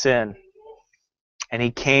nothing but sin. And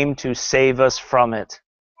he came to save us from it.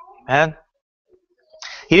 Amen?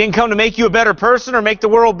 He didn't come to make you a better person or make the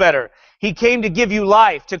world better. He came to give you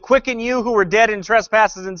life, to quicken you who were dead in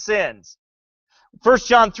trespasses and sins. 1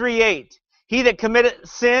 John 3:8, he that committeth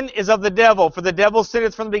sin is of the devil, for the devil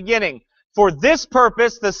sinneth from the beginning. For this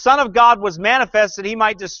purpose the Son of God was manifest, that he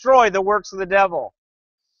might destroy the works of the devil.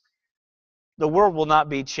 The world will not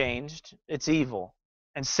be changed. It's evil.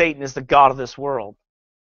 And Satan is the god of this world.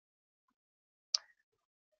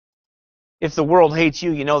 If the world hates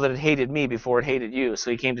you, you know that it hated me before it hated you. So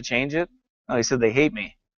he came to change it? No, he said they hate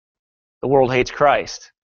me. The world hates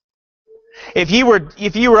Christ. If you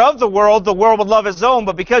were of the world would love his own.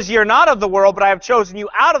 But because ye are not of the world, but I have chosen you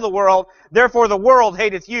out of the world, therefore the world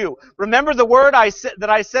hateth you. Remember the word that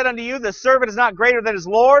I said unto you, the servant is not greater than his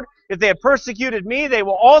Lord. If they have persecuted me, they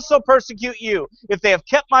will also persecute you. If they have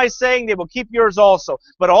kept my saying, they will keep yours also.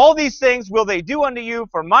 But all these things will they do unto you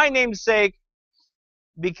for my name's sake,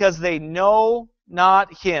 because they know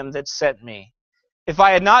not him that sent me. If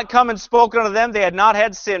I had not come and spoken unto them, they had not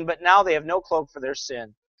had sin, but now they have no cloak for their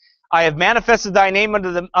sin. I have manifested thy name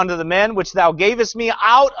unto the men which thou gavest me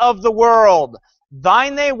out of the world.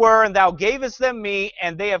 Thine they were, and thou gavest them me,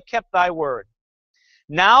 and they have kept thy word.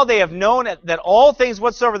 Now they have known that all things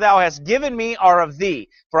whatsoever thou hast given me are of thee.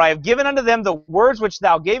 For I have given unto them the words which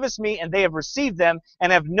thou gavest me, and they have received them,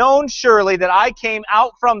 and have known surely that I came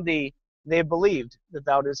out from thee. They have believed that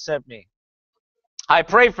thou didst send me. I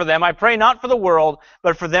pray for them. I pray not for the world,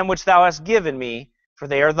 but for them which thou hast given me, for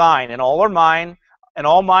they are thine, and all are mine, and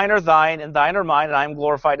all mine are thine, and thine are mine, and I am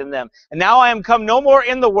glorified in them. And now I am come no more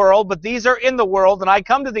in the world, but these are in the world, and I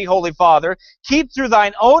come to thee, Holy Father. Keep through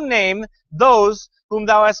thine own name those whom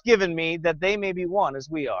thou hast given me, that they may be one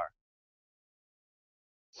as we are.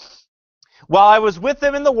 While I was with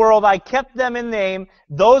them in the world, I kept them in name.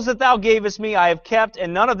 Those that thou gavest me I have kept,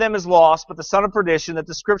 and none of them is lost, but the son of perdition, that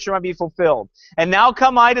the scripture might be fulfilled. And now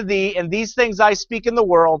come I to thee, and these things I speak in the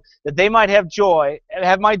world, that they might have joy, and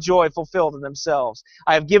have my joy fulfilled in themselves.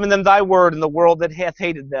 I have given them thy word, and the world that hath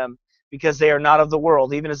hated them, because they are not of the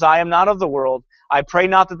world, even as I am not of the world. I pray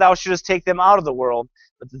not that thou shouldest take them out of the world,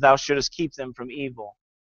 but that thou shouldest keep them from evil.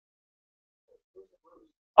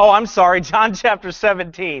 Oh, I'm sorry, John chapter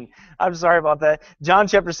 17. I'm sorry about that. John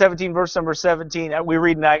chapter 17, verse number 17. We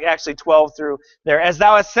read actually 12 through there. As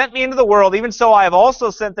thou hast sent me into the world, even so I have also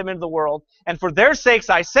sent them into the world. And for their sakes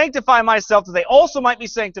I sanctify myself, that they also might be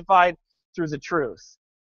sanctified through the truth.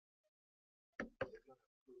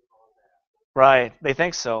 Right. They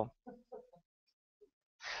think so.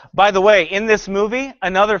 By the way, in this movie,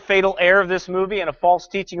 another fatal error of this movie and a false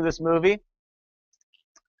teaching of this movie,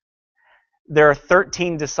 there are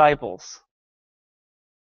 13 disciples.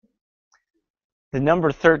 The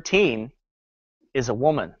number 13 is a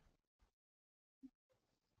woman.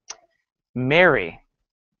 Mary,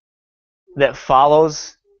 that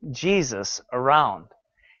follows Jesus around.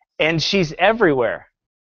 And she's everywhere.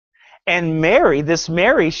 And Mary, this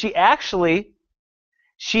Mary, she actually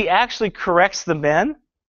corrects the men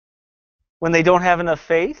when they don't have enough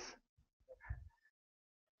faith.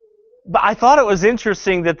 But I thought it was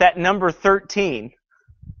interesting that number 13,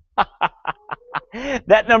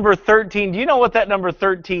 that number 13, do you know what that number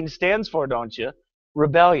 13 stands for, don't you?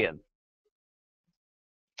 Rebellion.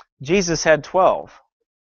 Jesus had 12.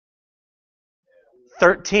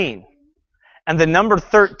 13. And the number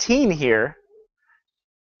 13 here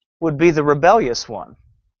would be the rebellious one.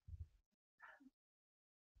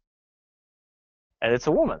 And it's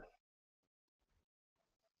a woman.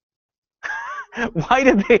 Why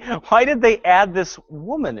did they add this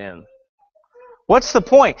woman in? What's the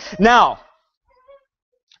point? Now,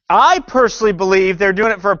 I personally believe they're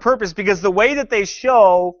doing it for a purpose, because the way that they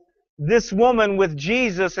show this woman with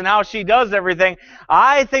Jesus and how she does everything,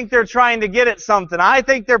 I think they're trying to get at something. I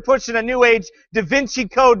think they're pushing a New Age Da Vinci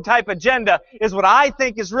Code type agenda, is what I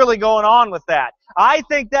think is really going on with that. I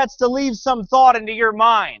think that's to leave some thought into your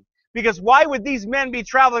mind. Because why would these men be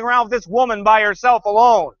traveling around with this woman by herself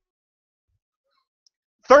alone?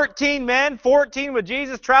 13 men, 14 with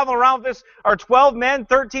Jesus traveling around with this, or 12 men,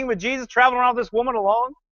 13 with Jesus traveling around with this woman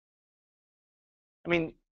alone? I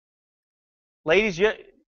mean, ladies, you ain't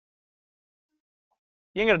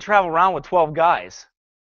going to travel around with 12 guys.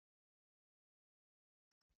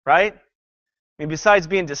 Right? I mean, besides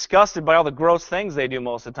being disgusted by all the gross things they do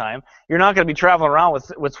most of the time, you're not going to be traveling around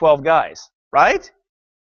with 12 guys. Right?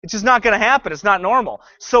 It's just not going to happen. It's not normal.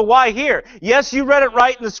 So why here? Yes, you read it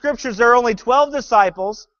right in the Scriptures. There are only 12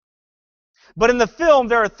 disciples. But in the film,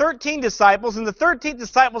 there are 13 disciples, and the 13th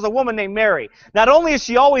disciple is a woman named Mary. Not only is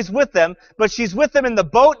she always with them, but she's with them in the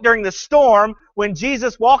boat during the storm when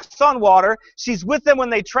Jesus walks on water. She's with them when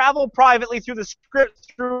they travel privately through the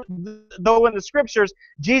script, though in the Scriptures,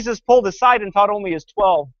 Jesus pulled aside and taught only his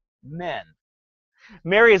 12 men.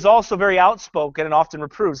 Mary is also very outspoken and often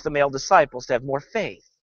reproves the male disciples to have more faith.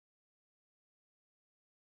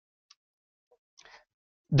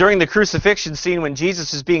 During the crucifixion scene, when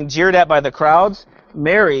Jesus is being jeered at by the crowds,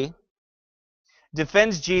 Mary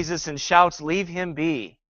defends Jesus and shouts, "Leave him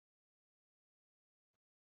be."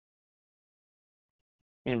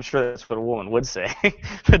 I mean, I'm sure that's what a woman would say.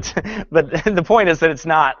 but the point is that it's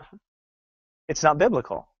not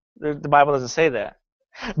biblical. The Bible doesn't say that.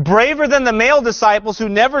 Braver than the male disciples who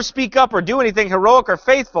never speak up or do anything heroic or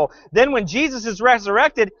faithful, then when Jesus is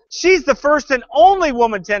resurrected, she's the first and only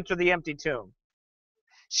woman to enter the empty tomb.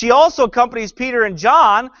 She also accompanies Peter and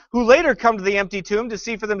John, who later come to the empty tomb to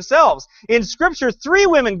see for themselves. In Scripture, 3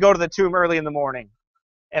 women go to the tomb early in the morning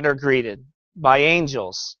and are greeted by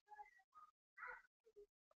angels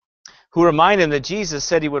who remind them that Jesus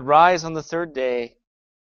said he would rise on the 3rd day.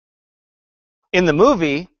 In the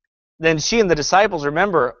movie, then she and the disciples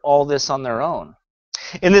remember all this on their own.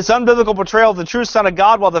 In this unbiblical portrayal of the true Son of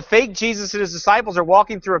God, while the fake Jesus and his disciples are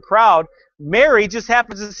walking through a crowd, Mary just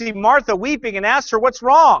happens to see Martha weeping and asks her, "What's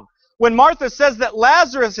wrong?" When Martha says that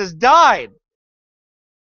Lazarus has died,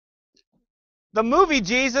 the movie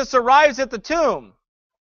Jesus arrives at the tomb.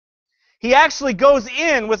 He actually goes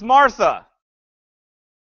in with Martha.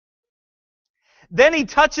 Then he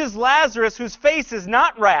touches Lazarus, whose face is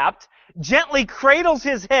not wrapped, gently cradles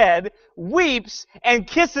his head, weeps, and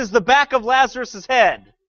kisses the back of Lazarus'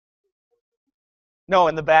 head. No,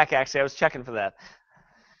 in the back, actually. I was checking for that.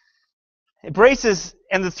 Embraces,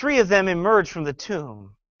 and the 3 of them emerge from the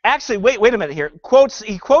tomb. Actually, wait a minute here.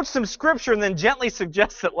 He quotes some Scripture and then gently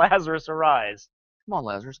suggests that Lazarus arise. Come on,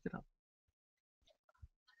 Lazarus, get up.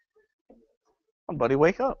 Come on, buddy,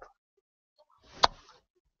 wake up.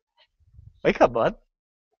 Wake up, bud.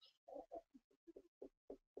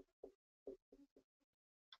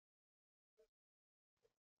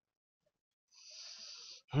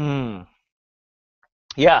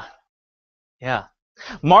 Yeah.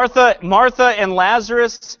 Martha and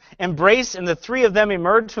Lazarus embrace, and the 3 of them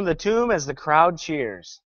emerge from the tomb as the crowd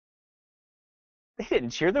cheers. They didn't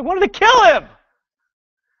cheer. They wanted to kill him.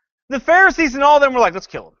 The Pharisees and all of them were like, "Let's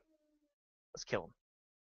kill him. Let's kill him."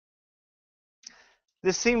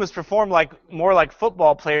 This scene was performed more like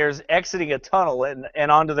football players exiting a tunnel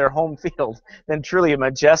and onto their home field than truly a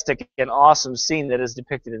majestic and awesome scene that is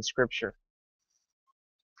depicted in Scripture.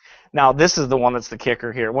 Now, this is the one that's the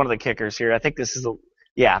kicker here. One of the kickers here. I think this is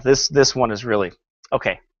this one is really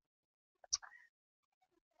okay.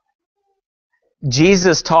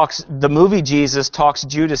 The movie Jesus talks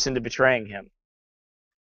Judas into betraying him.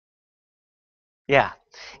 Yeah.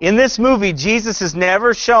 In this movie, Jesus is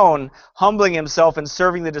never shown humbling himself and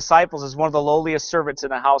serving the disciples as one of the lowliest servants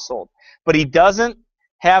in a household. But he doesn't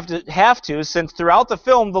have to, since throughout the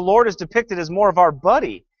film, the Lord is depicted as more of our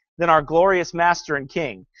buddy than our glorious master and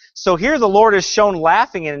king. So here the Lord is shown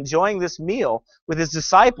laughing and enjoying this meal with his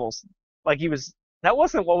disciples. That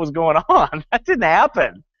wasn't what was going on. That didn't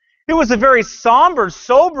happen. It was a very somber,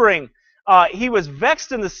 sobering, he was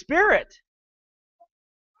vexed in the spirit.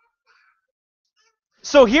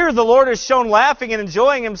 So here the Lord is shown laughing and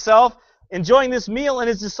enjoying himself, enjoying this meal, and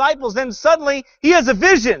his disciples, then suddenly he has a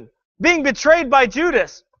vision, being betrayed by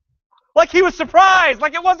Judas. Like he was surprised,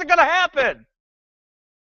 like it wasn't going to happen.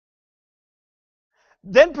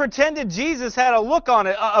 Then pretended Jesus had a look on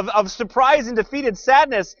it of surprise and defeated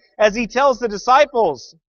sadness as he tells the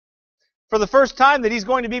disciples for the first time that he's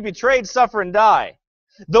going to be betrayed, suffer, and die.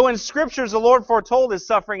 Though in Scriptures the Lord foretold his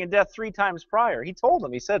suffering and death 3 times prior. He told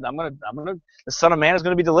them, he said, the Son of Man is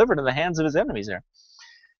going to be delivered in the hands of his enemies there.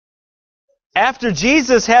 After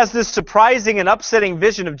Jesus has this surprising and upsetting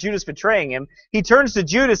vision of Judas betraying him, he turns to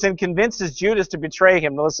Judas and convinces Judas to betray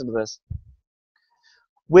him. Now listen to this.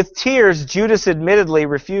 With tears, Judas adamantly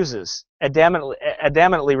refuses.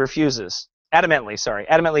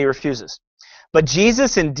 But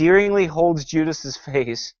Jesus endearingly holds Judas's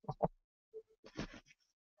face.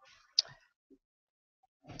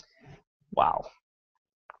 Wow.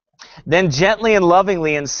 Then gently and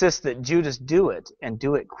lovingly insists that Judas do it, and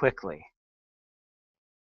do it quickly.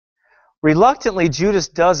 Reluctantly, Judas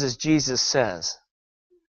does as Jesus says.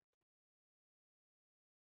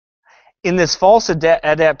 In this false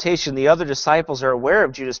adaptation, the other disciples are aware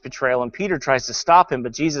of Judas' betrayal, and Peter tries to stop him,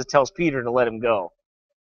 but Jesus tells Peter to let him go.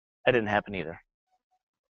 That didn't happen either.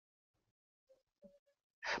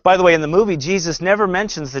 By the way, in the movie, Jesus never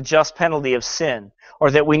mentions the just penalty of sin,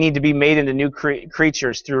 or that we need to be made into new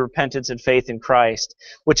creatures through repentance and faith in Christ,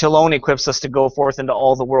 which alone equips us to go forth into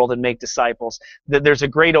all the world and make disciples. There's a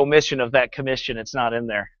great omission of that commission. It's not in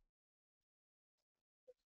there.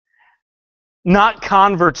 Not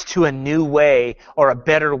converts to a new way or a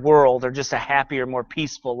better world or just a happier, more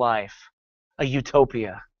peaceful life. A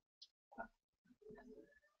utopia.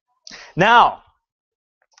 Now,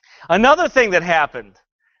 another thing that happened.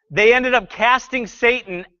 They ended up casting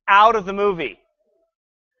Satan out of the movie.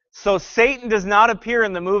 So Satan does not appear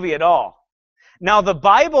in the movie at all. Now the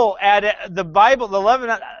 11-hour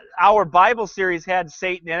Bible series had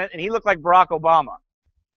Satan in it, and he looked like Barack Obama.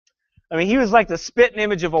 I mean, he was like the spitting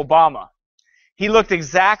image of Obama. He looked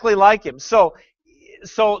exactly like him. So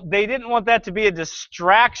they didn't want that to be a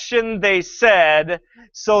distraction, they said,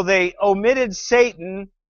 so they omitted Satan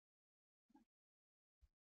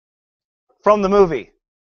from the movie.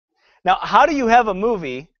 Now, how do you have a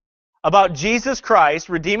movie about Jesus Christ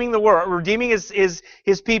redeeming the world, redeeming his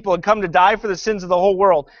people, and come to die for the sins of the whole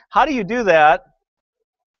world? How do you do that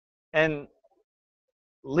and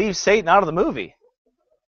leave Satan out of the movie?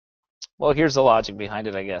 Well, here's the logic behind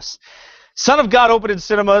it, I guess. Son of God opened in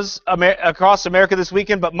cinemas across America this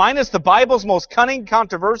weekend, but minus the Bible's most cunning,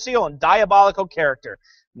 controversial, and diabolical character.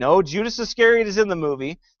 No, Judas Iscariot is in the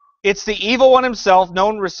movie. It's the evil one himself,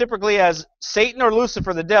 known reciprocally as Satan or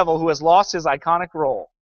Lucifer, the devil, who has lost his iconic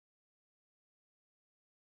role.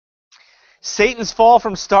 Satan's fall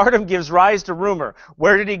from stardom gives rise to rumor.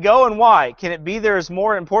 Where did he go and why? Can it be there is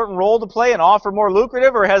more important role to play and offer more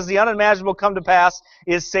lucrative, or has the unimaginable come to pass?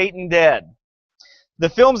 Is Satan dead? The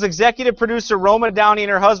film's executive producer, Roma Downey,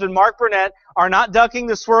 and her husband, Mark Burnett, are not ducking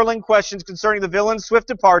the swirling questions concerning the villain's swift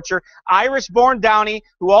departure. Irish-born Downey,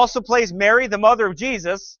 who also plays Mary, the mother of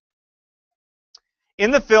Jesus, in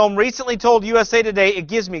the film, recently told USA Today, "It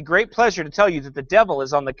gives me great pleasure to tell you that the devil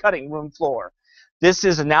is on the cutting room floor. This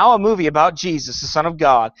is now a movie about Jesus, the Son of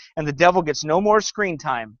God, and the devil gets no more screen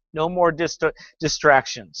time, no more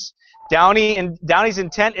distractions." Downey's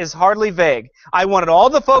intent is hardly vague. I wanted all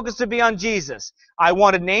the focus to be on Jesus. I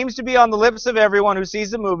wanted names to be on the lips of everyone who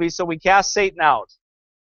sees the movie, so we cast Satan out.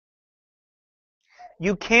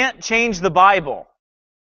 You can't change the Bible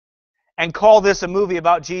and call this a movie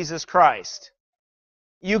about Jesus Christ.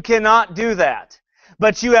 You cannot do that.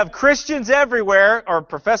 But you have Christians everywhere, or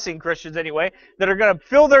professing Christians anyway, that are going to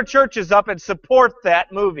fill their churches up and support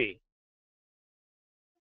that movie.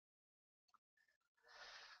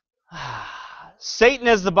 Satan,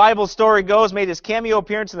 as the Bible story goes, made his cameo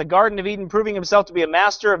appearance in the Garden of Eden, proving himself to be a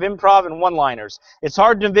master of improv and one-liners. It's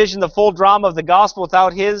hard to envision the full drama of the gospel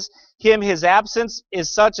without his absence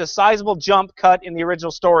is such a sizable jump cut in the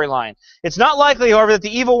original storyline. It's not likely, however, that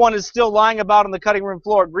the evil one is still lying about on the cutting room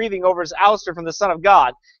floor, grieving over his ouster from the Son of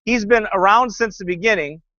God. He's been around since the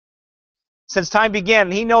beginning, since time began,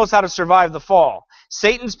 and he knows how to survive the fall.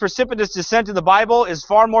 Satan's precipitous descent in the Bible is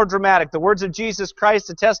far more dramatic. The words of Jesus Christ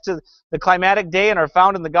attest to the climatic day and are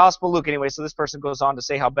found in the Gospel of Luke. Anyway, so this person goes on to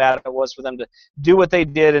say how bad it was for them to do what they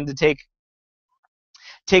did and to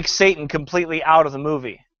take Satan completely out of the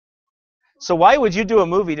movie. So why would you do a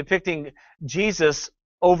movie depicting Jesus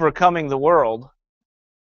overcoming the world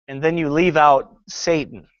and then you leave out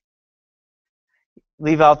Satan?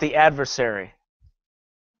 Leave out the adversary?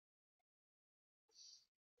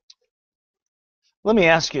 Let me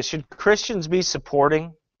ask you, should Christians be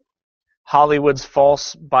supporting Hollywood's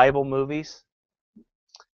false Bible movies?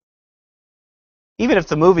 Even if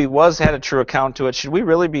the movie had a true account to it, should we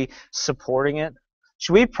really be supporting it?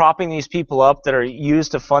 Should we be propping these people up that are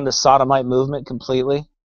used to fund a sodomite movement completely?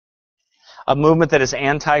 A movement that is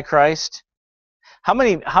anti-Christ? How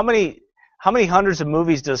many hundreds of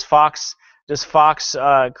movies does Fox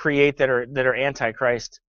create that are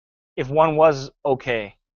anti-Christ? If one was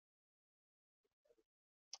okay.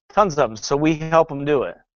 Tons of them, so we help them do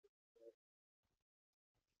it.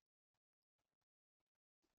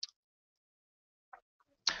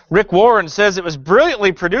 Rick Warren says it was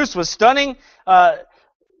brilliantly produced with stunning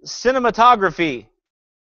cinematography.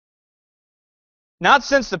 Not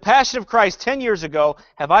since The Passion of Christ 10 years ago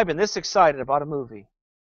have I been this excited about a movie.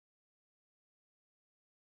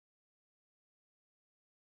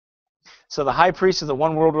 So the high priest of the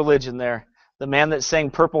one world religion there, the man that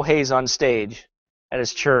sang Purple Haze on stage at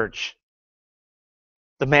his church,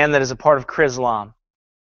 the man that is a part of Chrislam,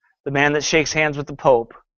 the man that shakes hands with the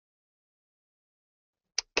Pope,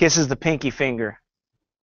 kisses the pinky finger.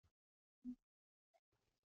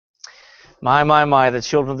 My, the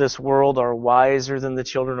children of this world are wiser than the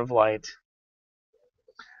children of light.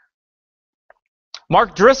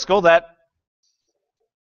 Mark Driscoll, that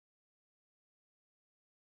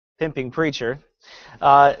pimping preacher,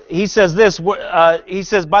 he says this. He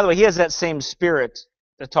says, by the way, he has that same spirit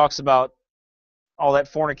that talks about all that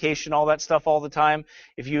fornication, all that stuff all the time.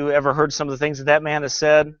 If you ever heard some of the things that man has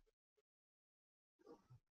said.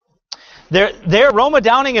 Their Roma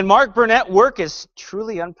Downing and Mark Burnett work is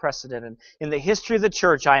truly unprecedented. In the history of the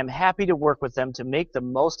church, I am happy to work with them to make the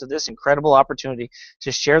most of this incredible opportunity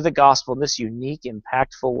to share the gospel in this unique,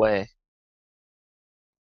 impactful way.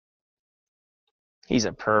 He's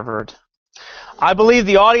a pervert. I believe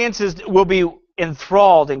the audiences will be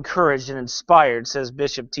enthralled, encouraged, and inspired, says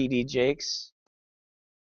Bishop T.D. Jakes.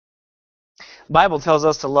 The Bible tells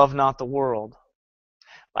us to love not the world.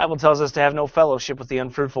 The Bible tells us to have no fellowship with the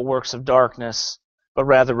unfruitful works of darkness, but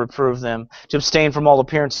rather reprove them, to abstain from all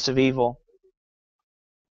appearance of evil.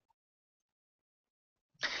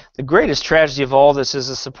 The greatest tragedy of all this is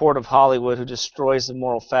the support of Hollywood, who destroys the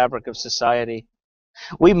moral fabric of society.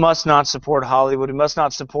 We must not support Hollywood. We must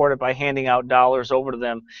not support it by handing out dollars over to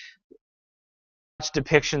them.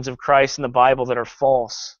 Depictions of Christ in the Bible that are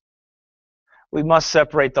false. We must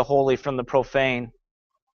separate the holy from the profane.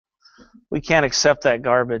 We can't accept that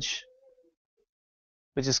garbage.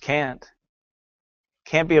 We just can't.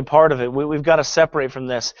 Can't be a part of it. We've got to separate from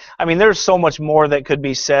this. I mean, there's so much more that could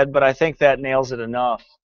be said, but I think that nails it enough.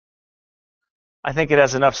 I think it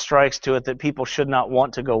has enough strikes to it that people should not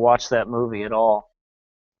want to go watch that movie at all.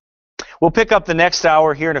 We'll pick up the next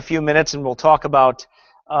hour here in a few minutes, and we'll talk about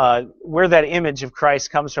where that image of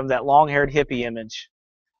Christ comes from, that long-haired hippie image.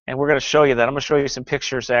 And we're going to show you that. I'm going to show you some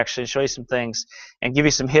pictures, actually, show you some things, and give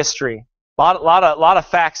you some history. A lot of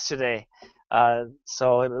facts today.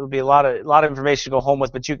 So it'll be a lot of information to go home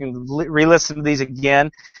with, but you can re-listen to these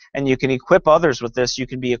again, and you can equip others with this. You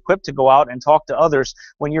can be equipped to go out and talk to others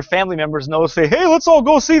when your family members say, hey, let's all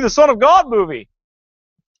go see the Son of God movie.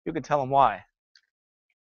 You can tell them why.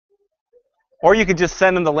 Or you could just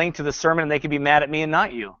send them the link to the sermon, and they could be mad at me and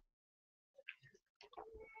not you.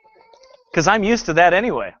 Because I'm used to that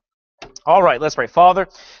anyway. All right, let's pray. Father,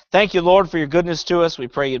 thank you, Lord, for your goodness to us. We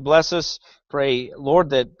pray you'd bless us. Pray,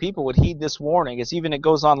 Lord, that people would heed this warning as even it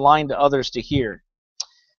goes online to others to hear.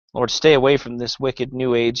 Lord, stay away from this wicked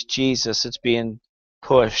New Age Jesus that's being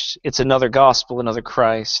pushed. It's another gospel, another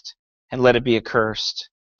Christ, and let it be accursed.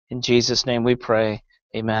 In Jesus' name we pray.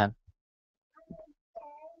 Amen.